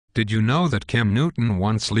Did you know that Cam Newton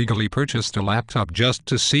once legally purchased a laptop just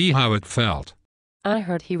to see how it felt? I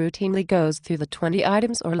heard he routinely goes through the 20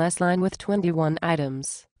 items or less line with 21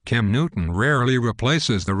 items. Cam Newton rarely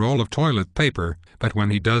replaces the roll of toilet paper, but when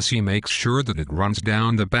he does he makes sure that it runs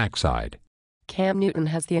down the backside. Cam Newton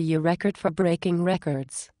has the AU record for breaking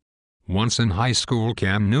records. Once in high school,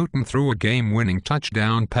 Cam Newton threw a game-winning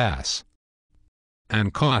touchdown pass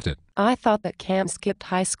and caught it. I thought that Cam skipped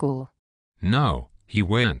high school. No, he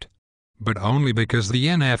went. But only because the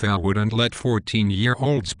NFL wouldn't let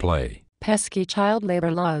 14-year-olds play. Pesky child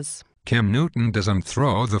labor laws. Cam Newton doesn't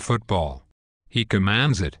throw the football. He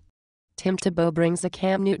commands it. Tim Tebow brings a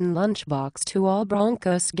Cam Newton lunchbox to all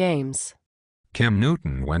Broncos games. Cam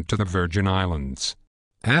Newton went to the Virgin Islands.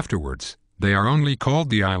 Afterwards, they are only called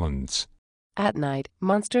the Islands. At night,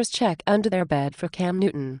 monsters check under their bed for Cam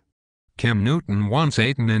Newton. Cam Newton once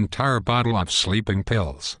ate an entire bottle of sleeping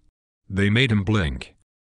pills. They made him blink.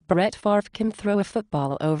 Brett Favre can throw a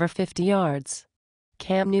football over 50 yards.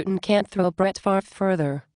 Cam Newton can't throw Brett Favre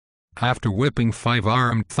further. After whipping 5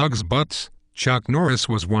 armed thugs' butts, Chuck Norris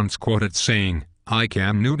was once quoted saying, "I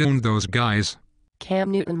Cam Newton'd those guys."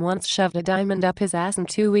 Cam Newton once shoved a diamond up his ass and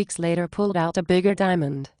 2 weeks later pulled out a bigger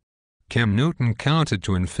diamond. Cam Newton counted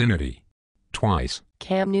to infinity. Twice.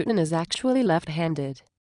 Cam Newton is actually left-handed.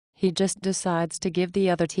 He just decides to give the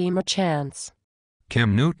other team a chance.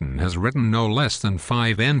 Cam Newton has written no less than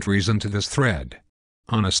 5 entries into this thread.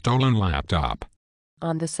 On a stolen laptop.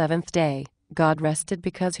 On the 7th day, God rested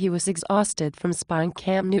because he was exhausted from spying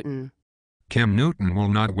Cam Newton. Cam Newton will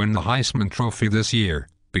not win the Heisman Trophy this year,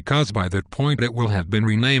 because by that point it will have been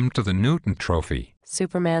renamed to the Newton Trophy.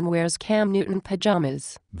 Superman wears Cam Newton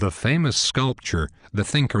pajamas. The famous sculpture, The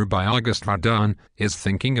Thinker by Auguste Rodin, is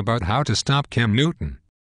thinking about how to stop Cam Newton.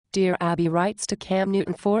 Dear Abby writes to Cam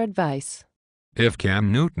Newton for advice. If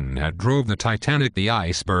Cam Newton had drove the Titanic, the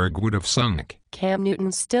iceberg would have sunk. Cam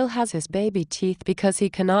Newton still has his baby teeth because he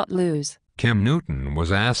cannot lose. Cam Newton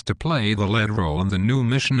was asked to play the lead role in the new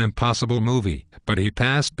Mission Impossible movie, but he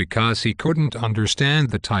passed because he couldn't understand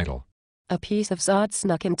the title. A piece of Zod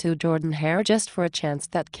snuck into Jordan Hare just for a chance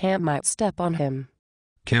that Cam might step on him.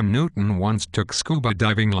 Cam Newton once took scuba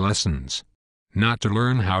diving lessons. Not to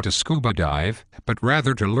learn how to scuba dive, but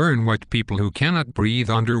rather to learn what people who cannot breathe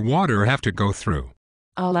underwater have to go through.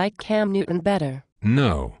 I like Cam Newton better.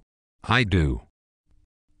 No. I do.